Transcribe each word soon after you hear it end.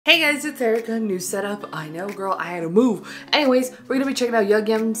Hey guys, it's Erica. New setup. I know, girl, I had to move. Anyways, we're gonna be checking out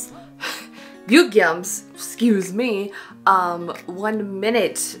YUGYEOM's, excuse me, 1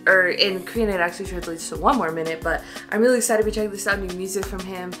 minute, or in Korean it actually translates to 1 more minute, but I'm really excited to be checking this out, new music from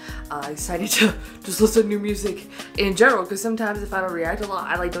him. Excited to just listen to new music in general, because sometimes if I don't react a lot,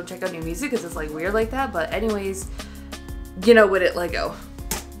 I don't check out new music because it's weird like that, but anyways, you know, with it, let go.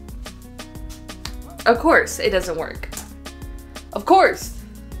 Of course, it doesn't work. Of course.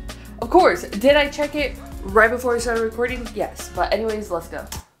 Did I check it right before I started recording? Yes, but anyways, let's go.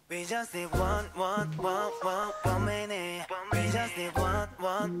 We just need one minute. We just need one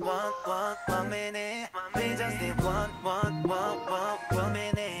minute. We just need one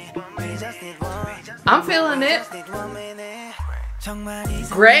minute. We just need one. I'm feeling it.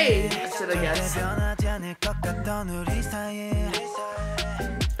 Great, should I guess.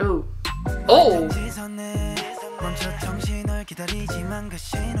 Ooh. Oh.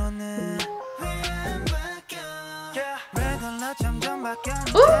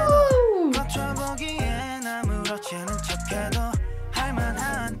 Ooh.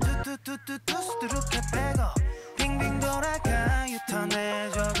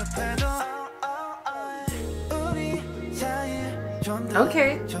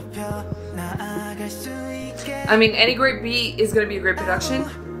 Okay. I mean, any great beat is gonna be a great production,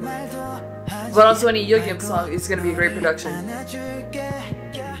 but also any YUGYEOM song is gonna be a great production.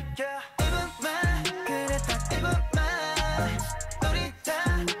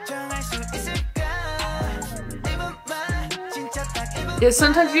 Yeah,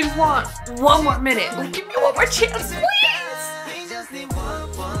 sometimes you just want 1 more minute. Give me 1 more chance, please!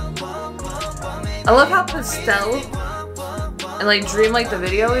 I love how pastel and dream-like the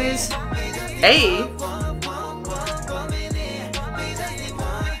video is. Hey!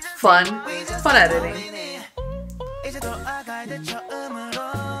 Fun editing.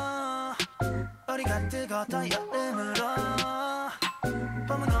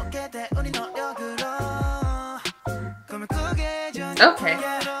 Okay.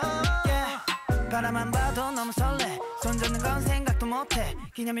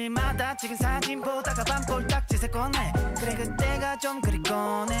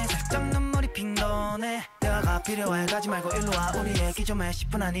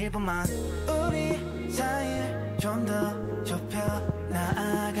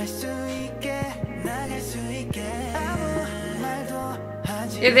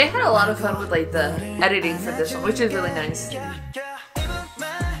 Yeah, they had a lot of fun with the editing for this one, which is really nice.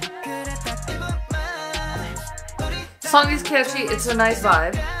 The song is catchy, it's a nice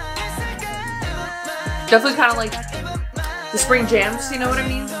vibe. Definitely kind of like the spring jams, you know what I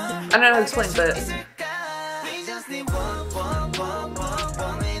mean? I don't know how to explain, but...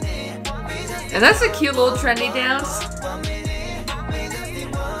 And that's a cute little trendy dance.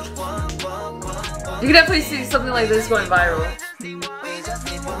 You can definitely see something like this going viral.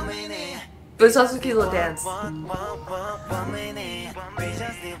 But it's also a cute little dance.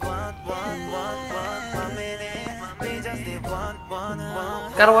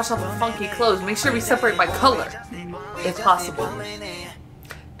 Gotta watch out for funky clothes. Make sure we separate by color, if possible.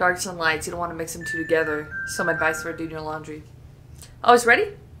 Darks and lights, you don't want to mix them two together. Some advice for doing your laundry. Oh, it's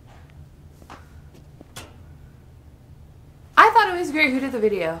ready? I thought it was great. Who did the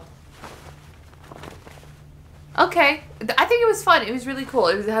video? Okay, I think it was fun. It was really cool.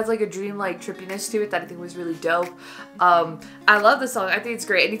 It has a dream-like trippiness to it that I think was really dope. I love the song. I think it's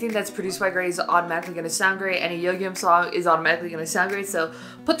great. Anything that's produced by Gray is automatically going to sound great. Any YUGYEOM song is automatically going to sound great. So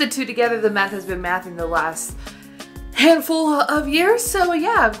put the two together. The math has been mathing the last handful of years, so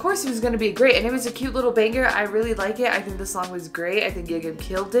yeah, of course it was going to be great, and it was a cute little banger. I really like it. I think the song was great. I think YUGYEOM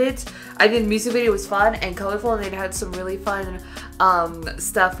killed it. I think the music video was fun and colorful, and they had some really fun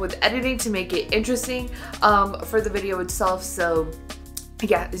stuff with editing to make it interesting for the video itself. So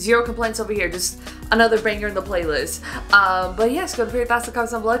yeah, 0 complaints over here. Just another banger in the playlist. But yes, go to your thoughts and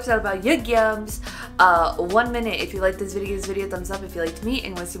comments down below. Chat about YUGYEOM's 1 minute. If you like this video, give this video a thumbs up. If you liked me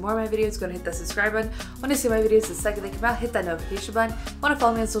and want to see more of my videos, go and hit that subscribe button. Want to see my videos the second they come out, hit that notification button. Want to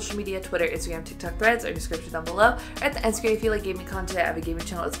follow me on social media, Twitter, Instagram, TikTok, Threads, or description down below. Or at the end screen, if you like gaming content, I have a gaming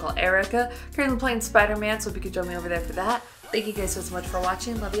channel. It's called Erica. Currently playing Spider-Man, so if you could join me over there for that. Thank you guys so much for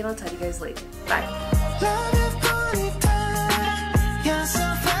watching. Love you, and I'll tell you guys later. Bye.